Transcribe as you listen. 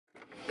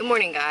Good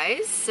morning,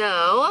 guys.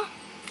 So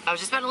I was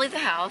just about to leave the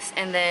house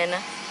and then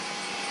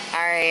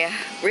I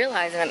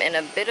realized that I'm in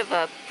a bit of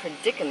a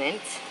predicament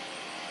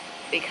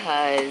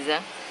because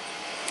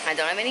I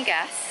don't have any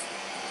gas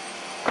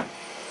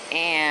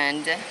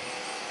and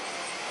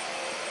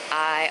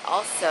I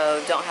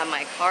also don't have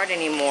my card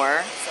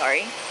anymore,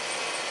 sorry,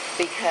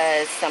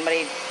 because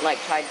somebody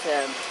tried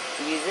to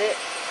use it,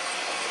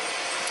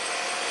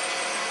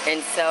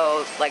 and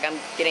so I'm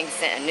getting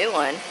sent a new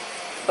one.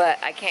 But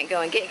I can't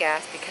go and get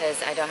gas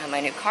because I don't have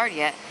my new card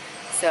yet.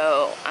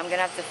 So I'm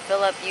gonna have to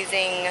fill up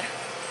using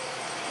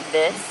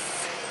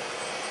this,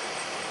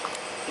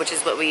 which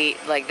is what we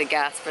the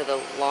gas for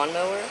the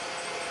lawnmower.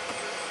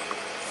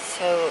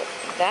 So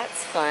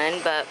that's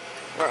fun, but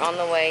we're on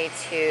the way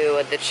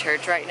to the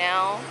church right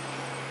now.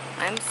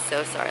 I'm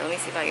so sorry. Let me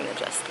see if I can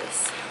adjust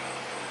this.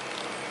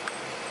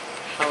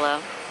 Hello?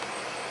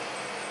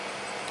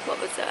 What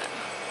was that?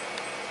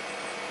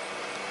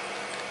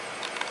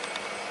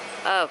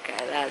 Okay,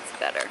 that's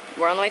better.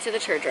 We're on the way to the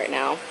church right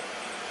now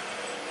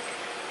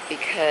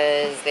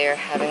because they're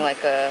having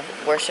a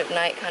worship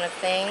night kind of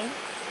thing.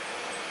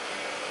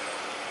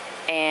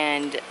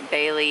 And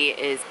Bailey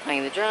is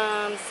playing the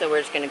drums, so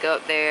we're just gonna go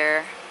up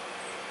there.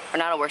 Or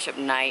not a worship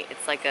night,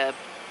 it's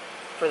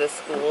for the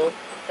school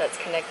that's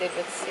connected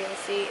with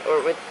CLC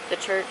or with the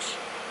church.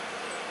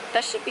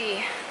 That should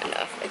be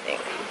enough, I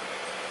think.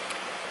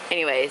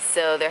 Anyways,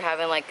 so they're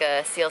having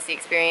a CLC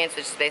experience,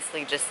 which is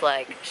basically just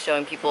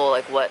showing people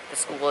what the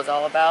school is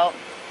all about.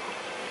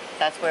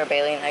 That's where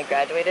Bailey and I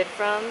graduated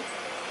from.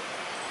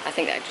 I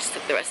think I just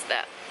took the rest of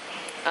that.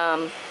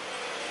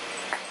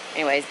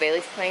 Anyways,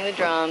 Bailey's playing the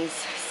drums,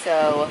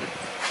 so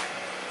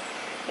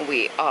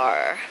me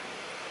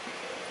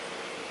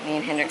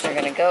and Hendrix are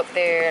gonna go up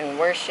there and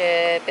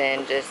worship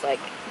and just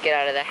get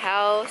out of the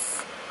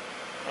house.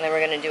 And then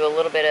we're gonna do a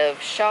little bit of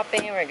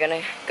shopping. We're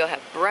gonna go have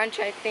brunch,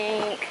 I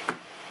think.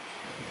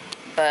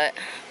 But,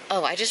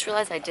 oh, I just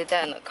realized I did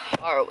that and the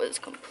car was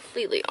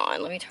completely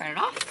on. Let me turn it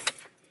off.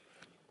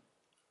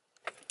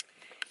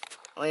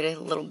 Wait a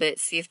little bit,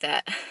 see if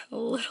that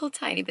little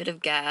tiny bit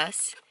of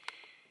gas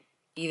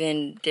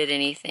even did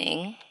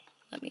anything.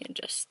 Let me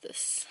adjust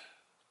this.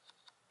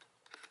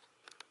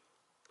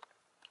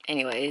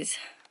 Anyways,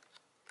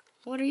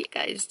 what are you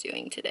guys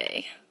doing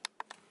today?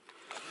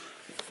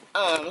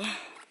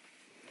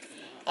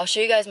 I'll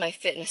show you guys my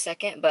fit in a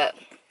second, but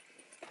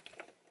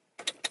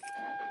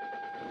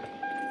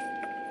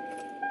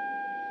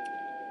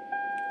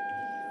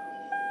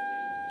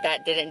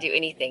that didn't do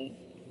anything.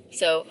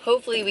 So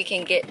hopefully we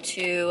can get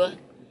to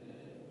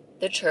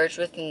the church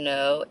with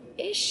no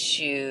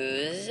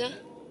issues.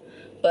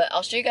 But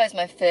I'll show you guys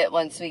my fit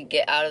once we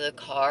get out of the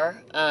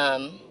car.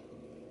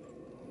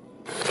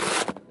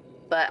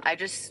 But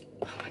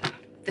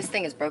this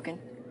thing is broken.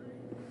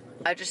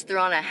 I just threw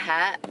on a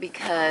hat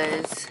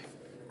because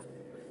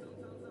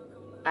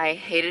I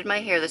hated my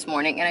hair this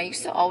morning, and I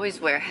used to always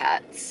wear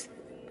hats.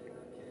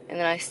 And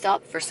then I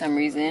stopped for some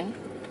reason,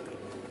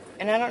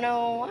 and I don't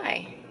know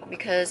why.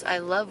 Because I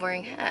love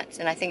wearing hats,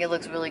 and I think it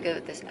looks really good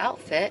with this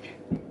outfit.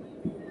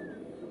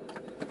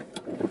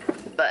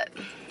 But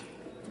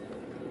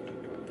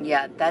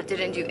yeah, that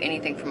didn't do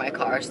anything for my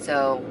car,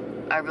 so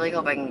I really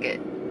hope I can get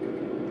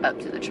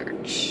up to the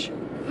church.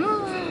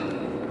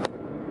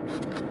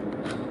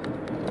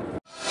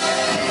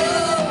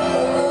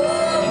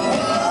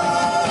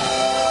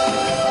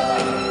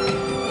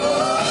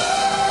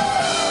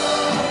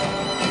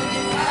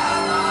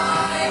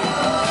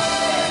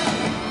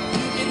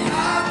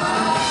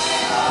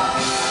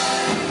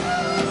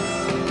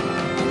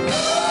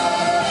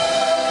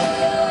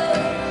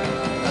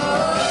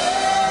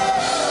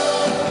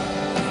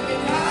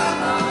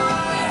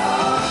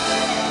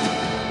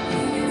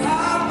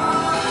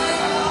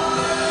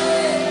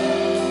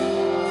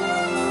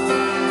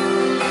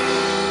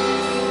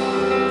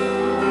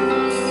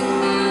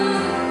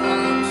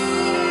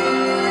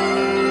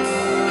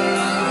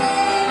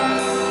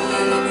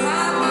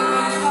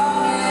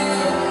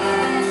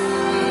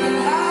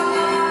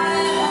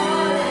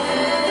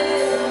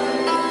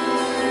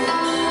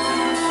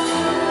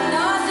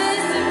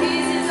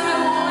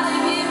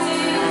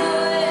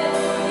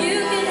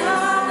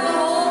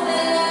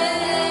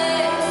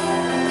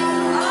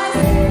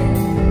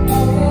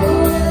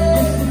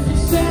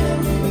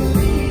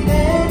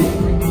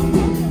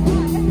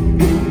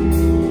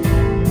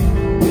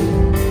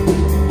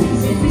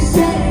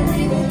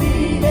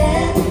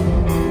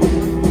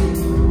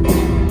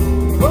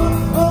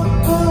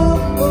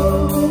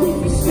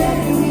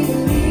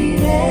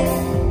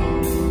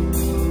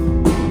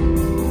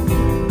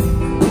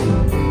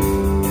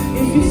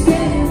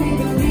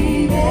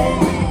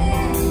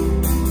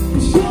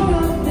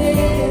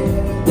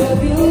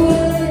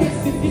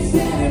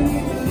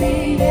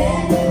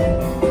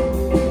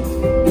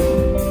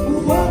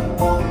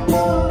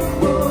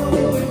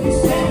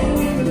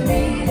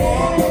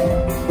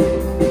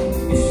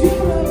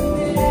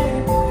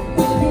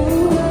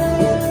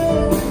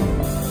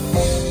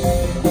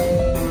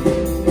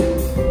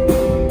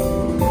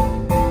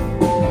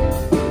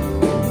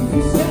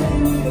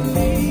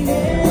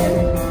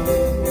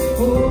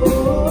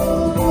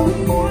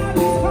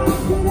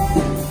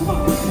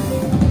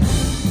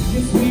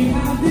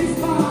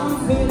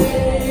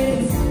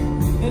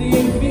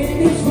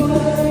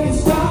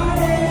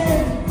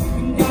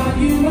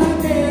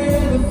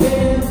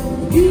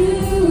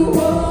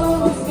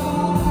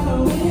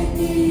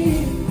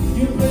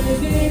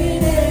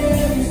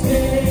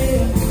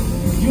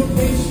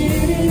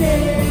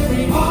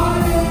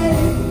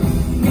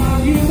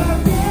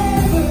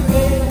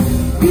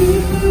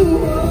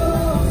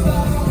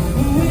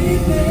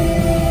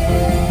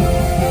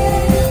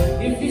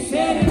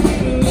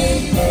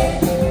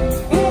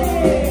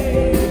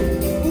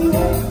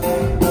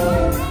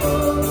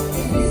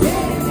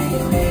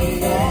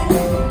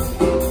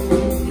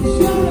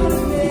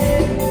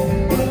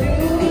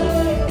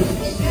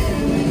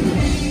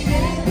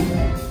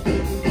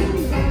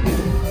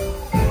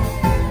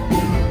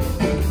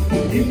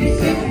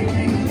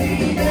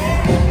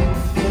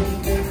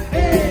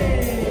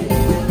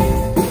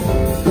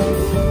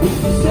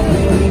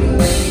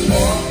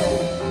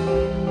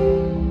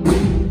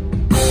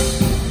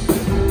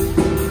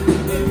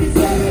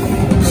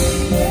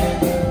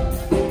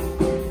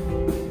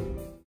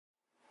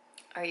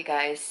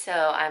 guys,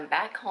 so I'm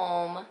back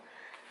home.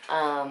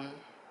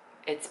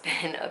 It's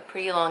been a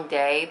pretty long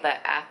day, but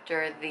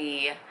after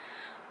the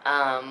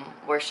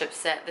worship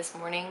set this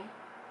morning,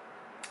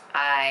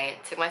 I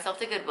took myself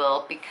to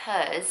Goodwill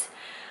because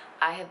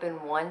I have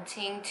been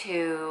wanting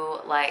to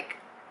like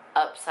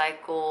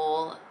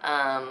upcycle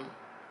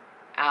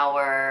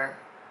our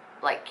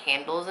like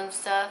candles and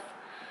stuff.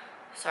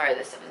 Sorry,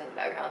 this stuff is in the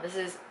background. This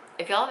is,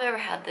 if y'all have ever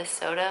had this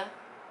soda,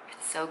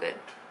 it's so good.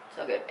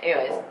 So good.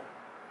 Anyways,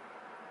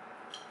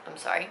 I'm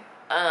sorry.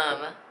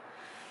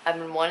 I've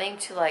been wanting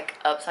to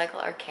like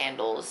upcycle our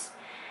candles,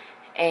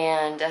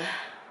 and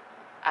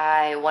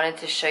I wanted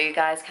to show you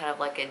guys kind of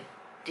like a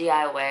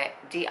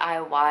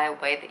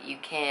DIY way that you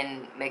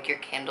can make your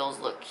candles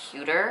look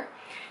cuter.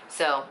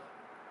 So,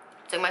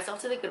 took myself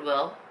to the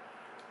Goodwill.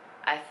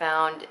 I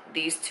found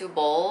these two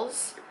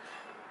bowls,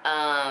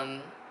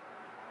 and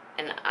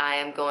I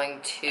am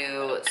going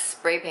to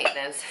spray paint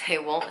them so they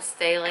won't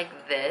stay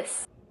like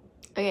this.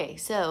 Okay,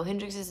 so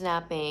Hendrix is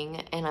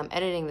napping and I'm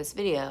editing this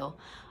video.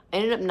 I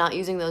ended up not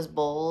using those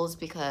bowls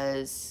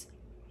because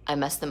I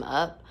messed them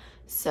up.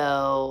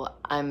 So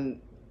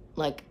I'm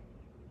like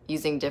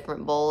using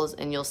different bowls,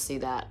 and you'll see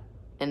that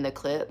in the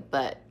clip,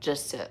 but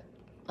just to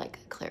like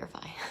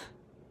clarify.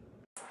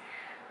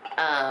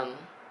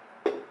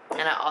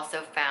 And I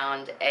also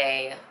found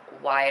a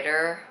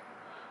wider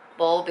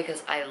bowl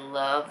because I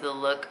love the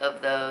look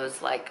of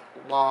those like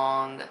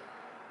long,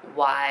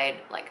 wide,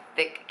 like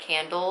thick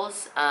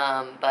candles,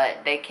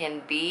 but they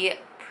can be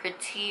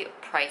pretty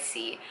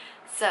pricey.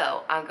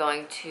 So I'm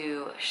going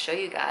to show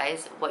you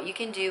guys what you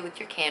can do with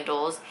your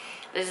candles.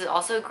 This is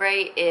also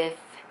great if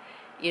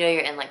you know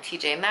you're in like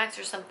TJ Maxx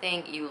or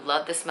something, you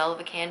love the smell of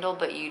a candle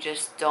but you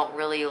just don't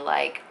really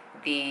like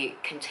the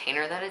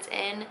container that it's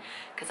in,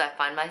 because I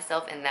find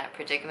myself in that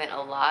predicament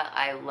a lot.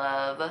 I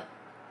love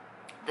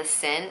the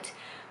scent,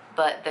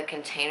 but the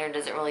container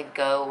doesn't really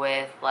go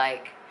with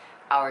like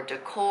our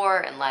decor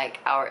and like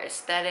our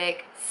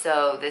aesthetic.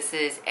 So this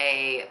is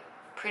a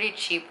pretty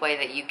cheap way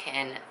that you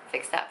can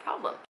fix that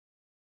problem.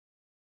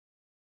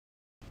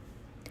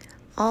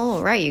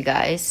 Alright, you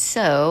guys,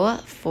 so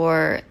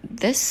for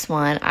this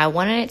one I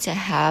wanted it to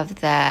have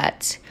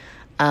that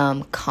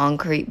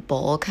concrete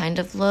bowl kind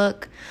of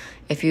look.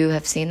 If you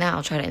have seen that,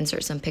 I'll try to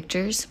insert some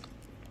pictures,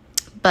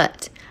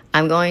 but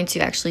I'm going to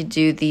actually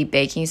do the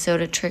baking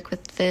soda trick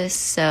with this.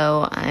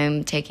 So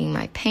I'm taking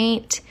my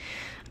paint.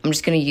 I'm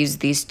just going to use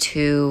these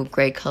two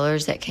gray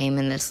colors that came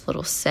in this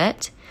little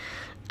set.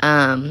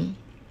 And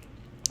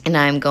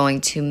I'm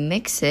going to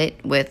mix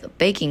it with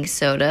baking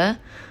soda.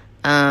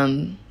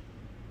 That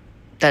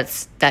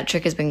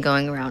trick has been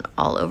going around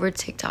all over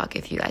TikTok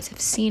if you guys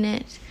have seen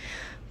it.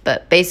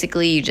 But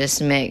basically you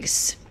just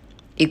mix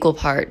equal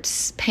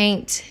parts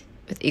paint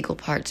with equal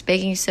parts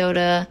baking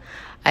soda.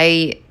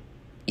 I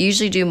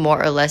usually do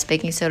more or less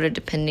baking soda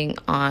depending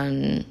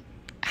on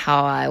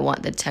how I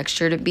want the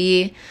texture to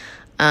be.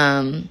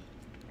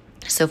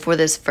 So for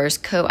this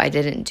first coat, I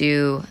didn't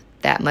do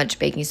that much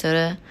baking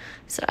soda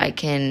so I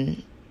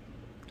can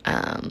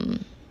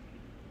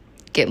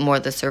get more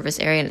of the surface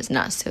area and it's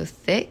not so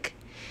thick.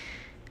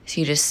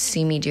 So you just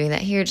see me doing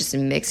that here, just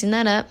mixing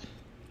that up.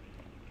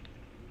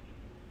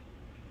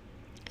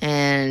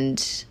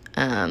 And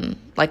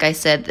like I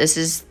said,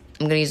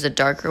 I'm going to use the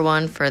darker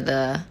one for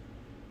the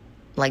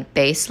like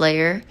base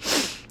layer,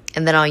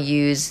 and then I'll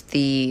use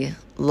the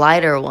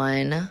lighter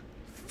one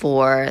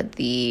for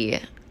the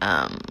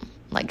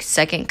like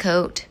second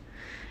coat,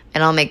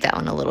 and I'll make that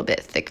one a little bit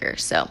thicker.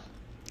 So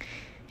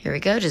here we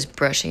go, just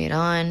brushing it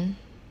on.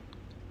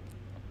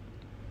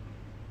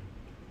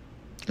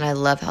 And I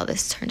love how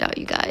this turned out,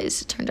 you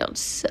guys. It turned out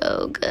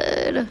so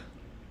good.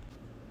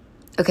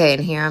 Okay,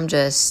 and here I'm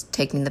just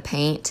taking the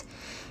paint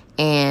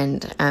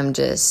and I'm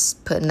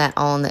just putting that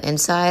all on the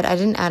inside. I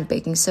didn't add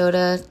baking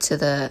soda to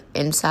the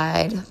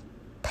inside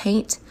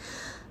paint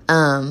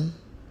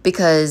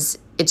because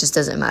it just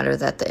doesn't matter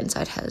that the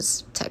inside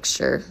has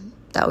texture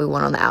that we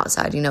want on the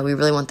outside. You know, we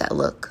really want that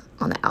look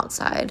on the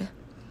outside.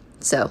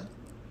 So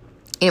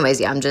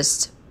anyways, yeah, I'm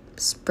just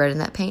spreading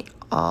that paint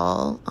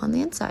all on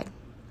the inside.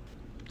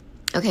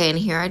 Okay, and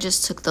here I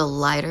just took the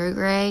lighter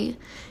gray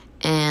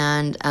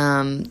and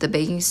the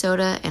baking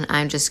soda, and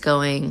I'm just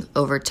going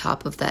over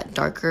top of that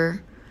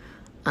darker.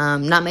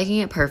 Not making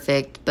it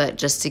perfect, but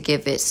just to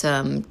give it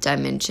some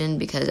dimension,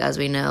 because as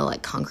we know,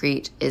 like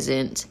concrete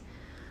isn't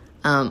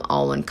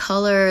all one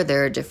color.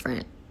 There are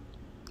different,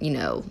 you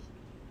know,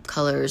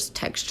 colors,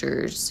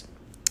 textures,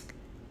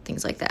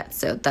 things like that.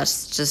 So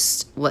that's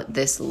just what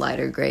this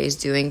lighter gray is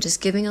doing,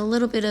 just giving a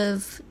little bit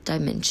of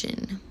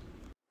dimension.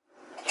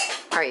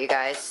 Alright, you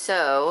guys,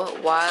 so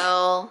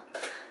while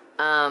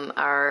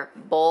our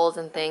bowls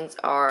and things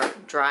are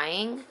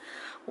drying,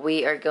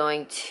 we are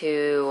going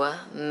to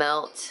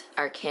melt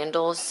our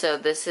candles. So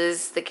this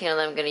is the candle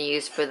I'm going to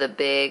use for the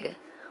big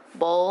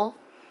bowl.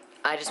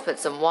 I just put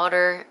some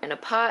water in a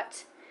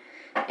pot,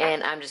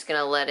 and I'm just going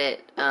to let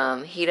it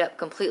heat up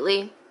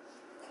completely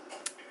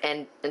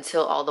and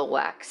until all the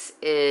wax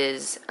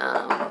is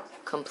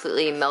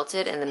completely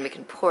melted, and then we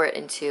can pour it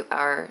into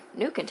our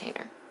new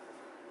container.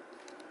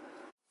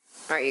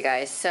 Alright, you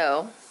guys,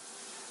 so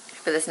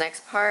for this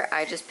next part,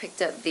 I just picked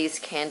up these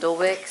candle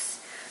wicks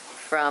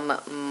from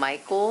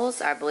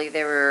Michael's. I believe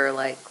they were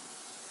like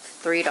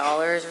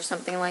 $3 or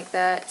something like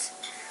that.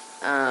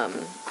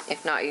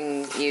 If not,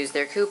 you can use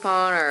their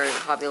coupon, or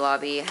Hobby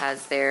Lobby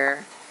has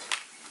their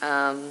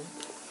 50%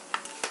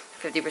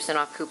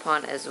 off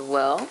coupon as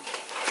well.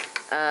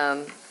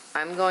 I'm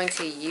going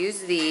to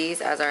use these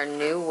as our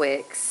new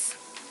wicks.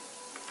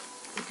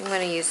 I'm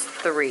going to use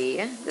 3.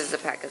 This is a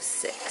pack of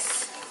 6.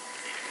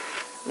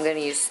 I'm going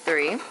to use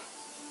 3.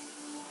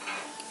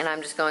 And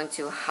I'm just going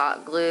to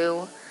hot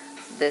glue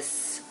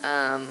this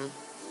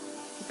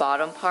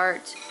bottom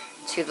part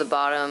to the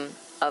bottom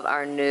of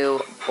our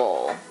new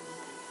bowl.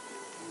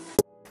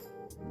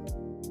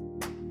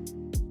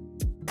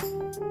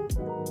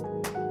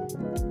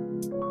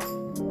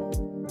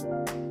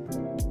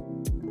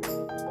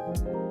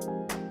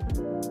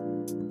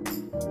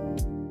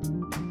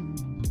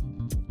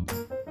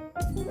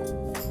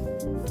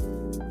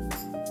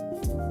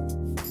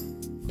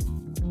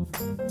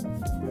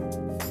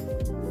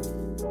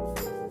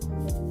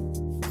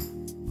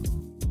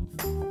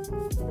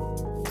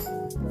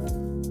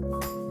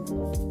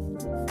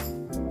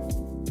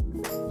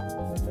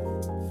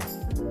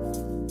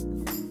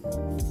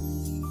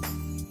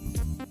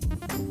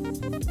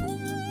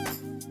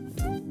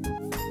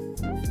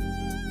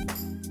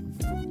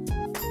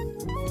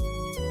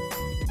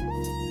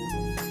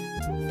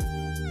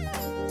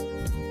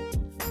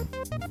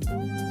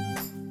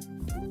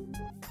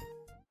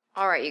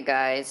 Alright, you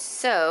guys,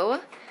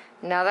 so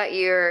now that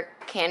your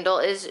candle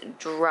is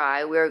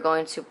dry, we are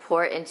going to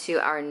pour it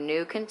into our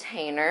new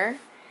container.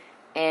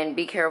 And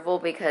be careful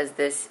because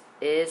this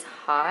is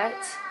hot.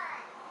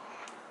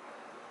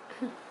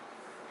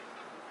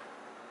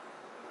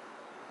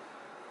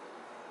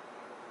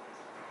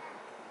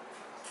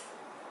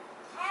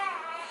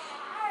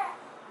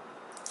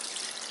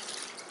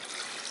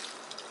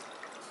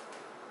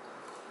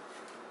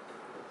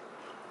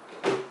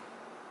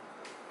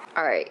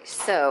 Alright,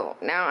 so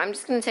now I'm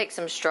just going to take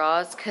some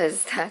straws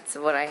because that's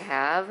what I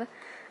have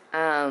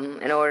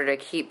in order to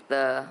keep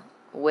the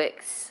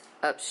wicks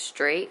up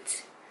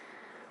straight.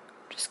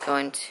 I'm just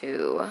going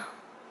to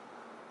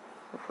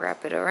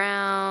wrap it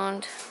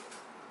around.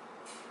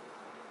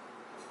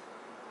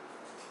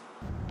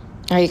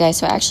 Alright, you guys,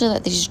 so I actually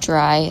let these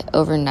dry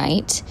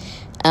overnight,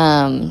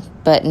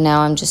 but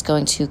now I'm just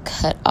going to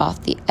cut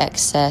off the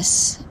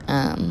excess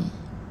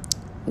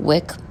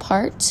wick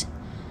part.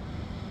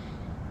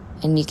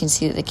 And you can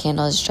see that the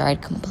candle is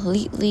dried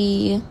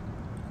completely.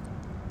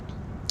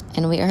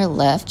 And we are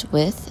left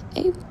with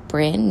a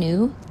brand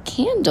new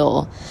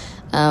candle.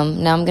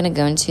 Now I'm going to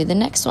go into the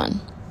next one.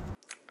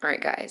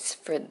 Alright guys,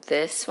 for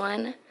this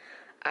one,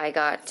 I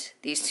got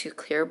these 2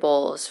 clear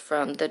bowls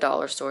from the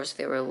dollar store. So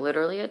they were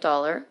literally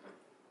 $1.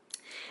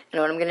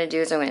 And what I'm going to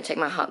do is I'm going to take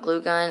my hot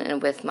glue gun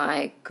and with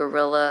my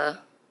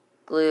Gorilla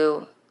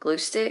glue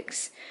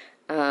sticks.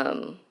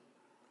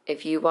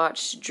 If you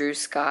watch Drew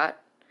Scott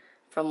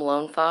from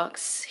Lone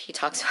Fox, he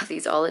talks about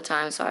these all the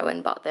time, so I went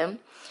and bought them.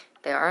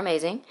 They are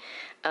amazing.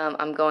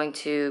 I'm going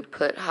to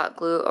put hot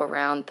glue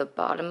around the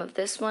bottom of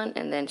this one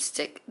and then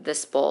stick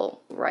this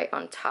bowl right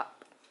on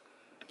top.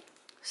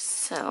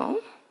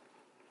 So,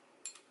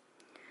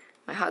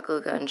 my hot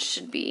glue gun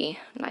should be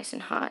nice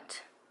and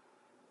hot.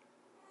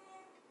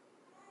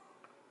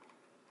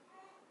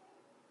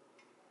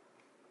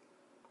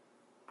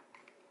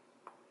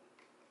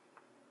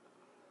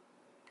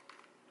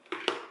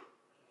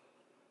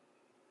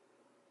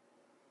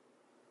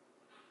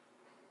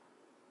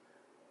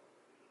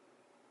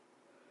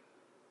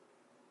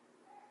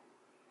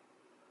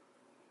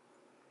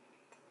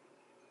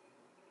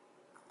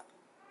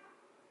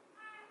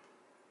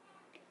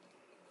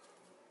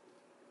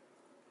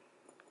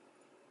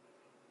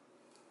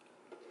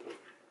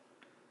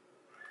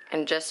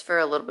 And just for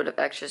a little bit of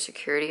extra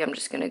security, I'm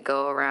just going to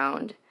go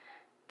around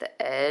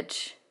the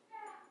edge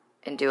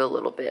and do a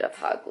little bit of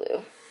hot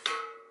glue.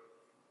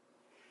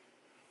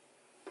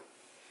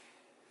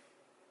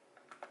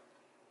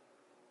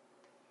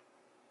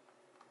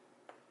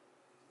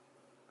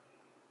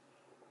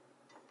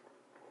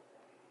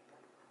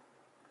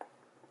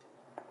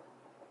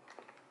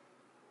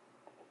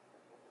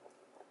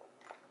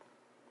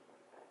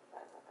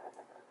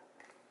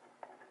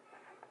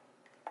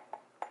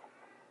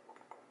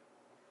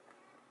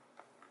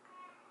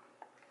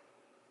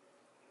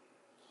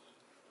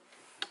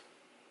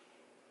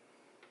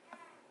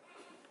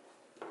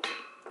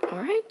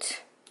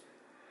 Alright,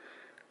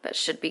 that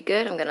should be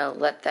good. I'm going to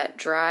let that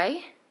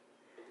dry.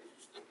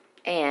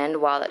 And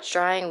while that's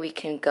drying, we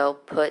can go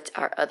put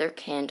our other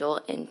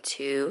candle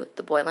into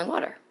the boiling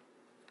water.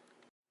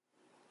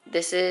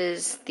 This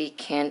is the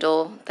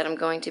candle that I'm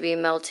going to be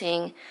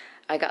melting.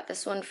 I got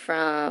this one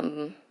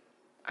from,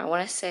 I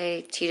want to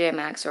say TJ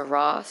Maxx or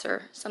Ross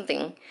or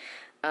something.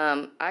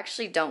 I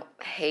actually don't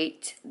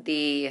hate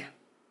the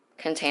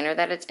container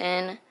that it's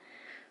in,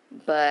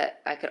 but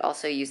I could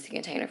also use the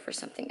container for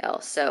something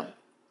else. So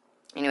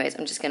anyways,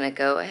 I'm just going to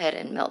go ahead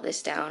and melt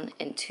this down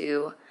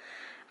into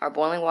our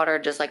boiling water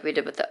just like we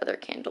did with the other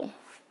candle.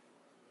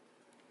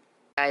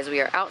 Guys,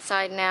 we are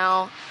outside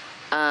now.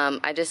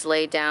 I just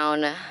laid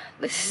down,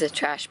 this is a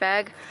trash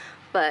bag,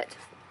 but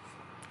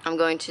I'm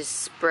going to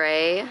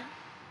spray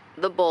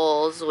the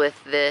bowls with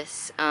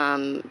this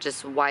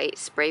just white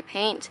spray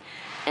paint,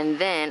 and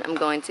then I'm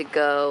going to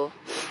go,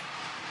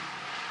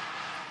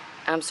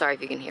 I'm sorry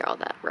if you can hear all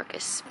that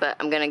ruckus, but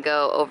I'm gonna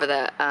go over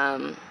the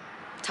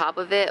top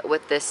of it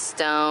with this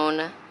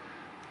stone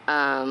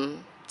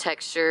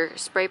texture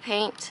spray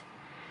paint,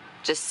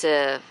 just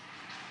to,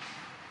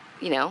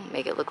 you know,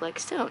 make it look like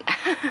stone.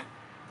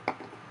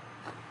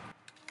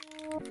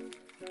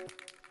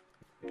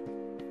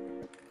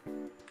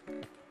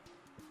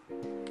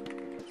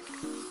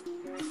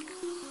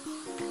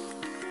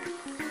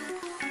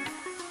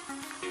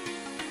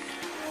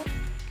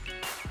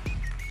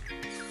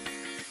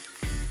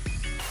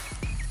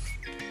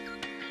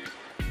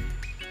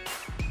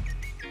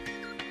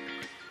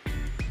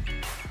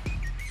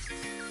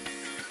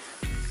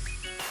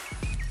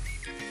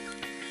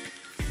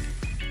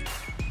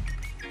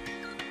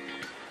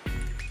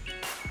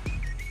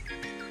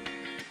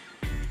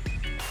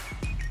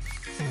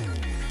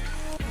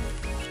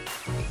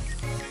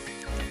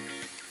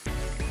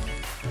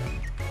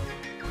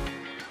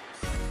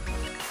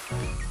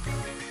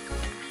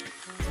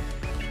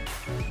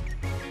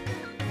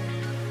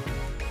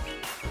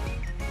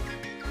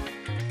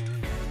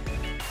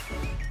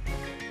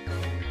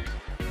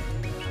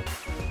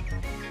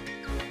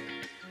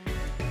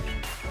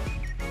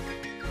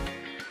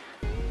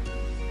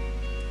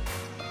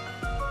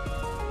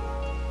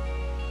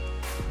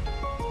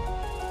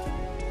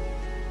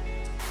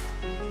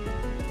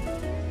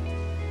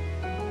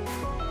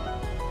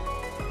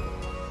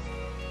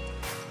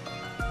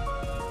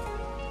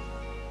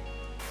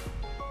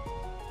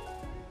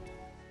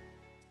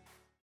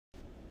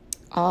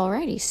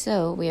 Alrighty,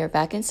 so we are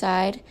back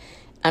inside.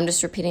 I'm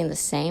just repeating the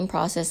same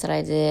process that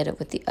I did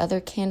with the other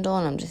candle,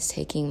 and I'm just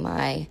taking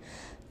my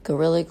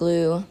Gorilla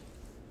Glue,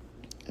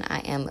 and I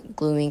am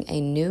gluing a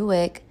new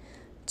wick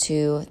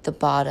to the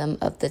bottom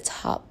of the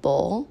top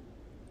bowl.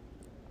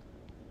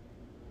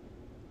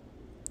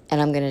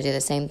 And I'm going to do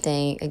the same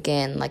thing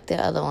again like the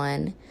other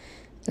one,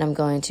 and I'm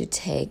going to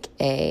take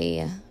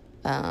a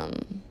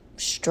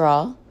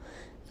straw, and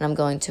I'm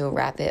going to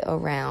wrap it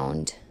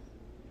around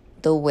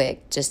the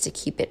wick just to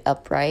keep it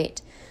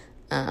upright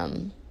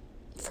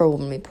for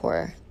when we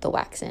pour the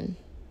wax in.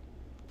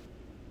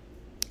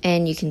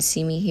 And you can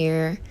see me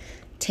here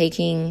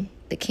taking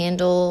the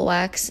candle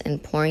wax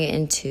and pouring it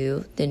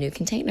into the new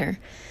container.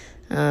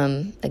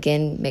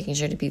 Again, making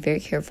sure to be very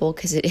careful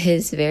because it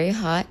is very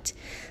hot.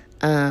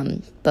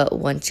 But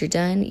once you're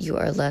done, you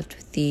are left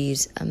with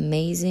these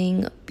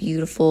amazing,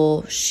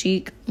 beautiful,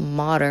 chic,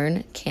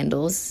 modern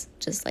candles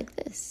just like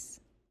this.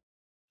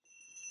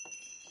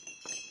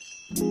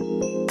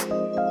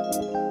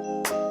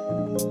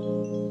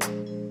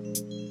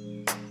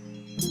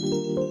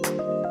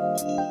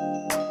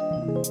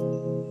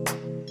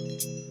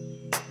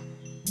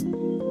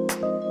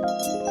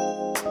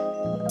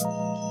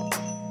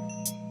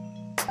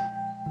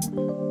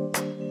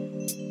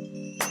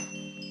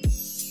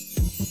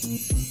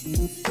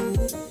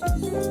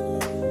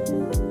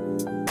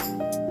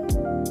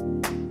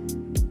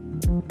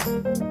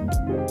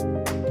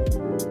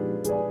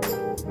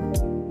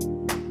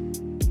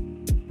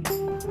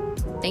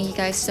 Thank you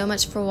guys so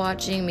much for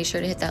watching. Make sure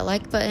to hit that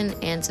like button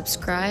and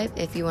subscribe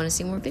if you want to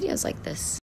see more videos like this.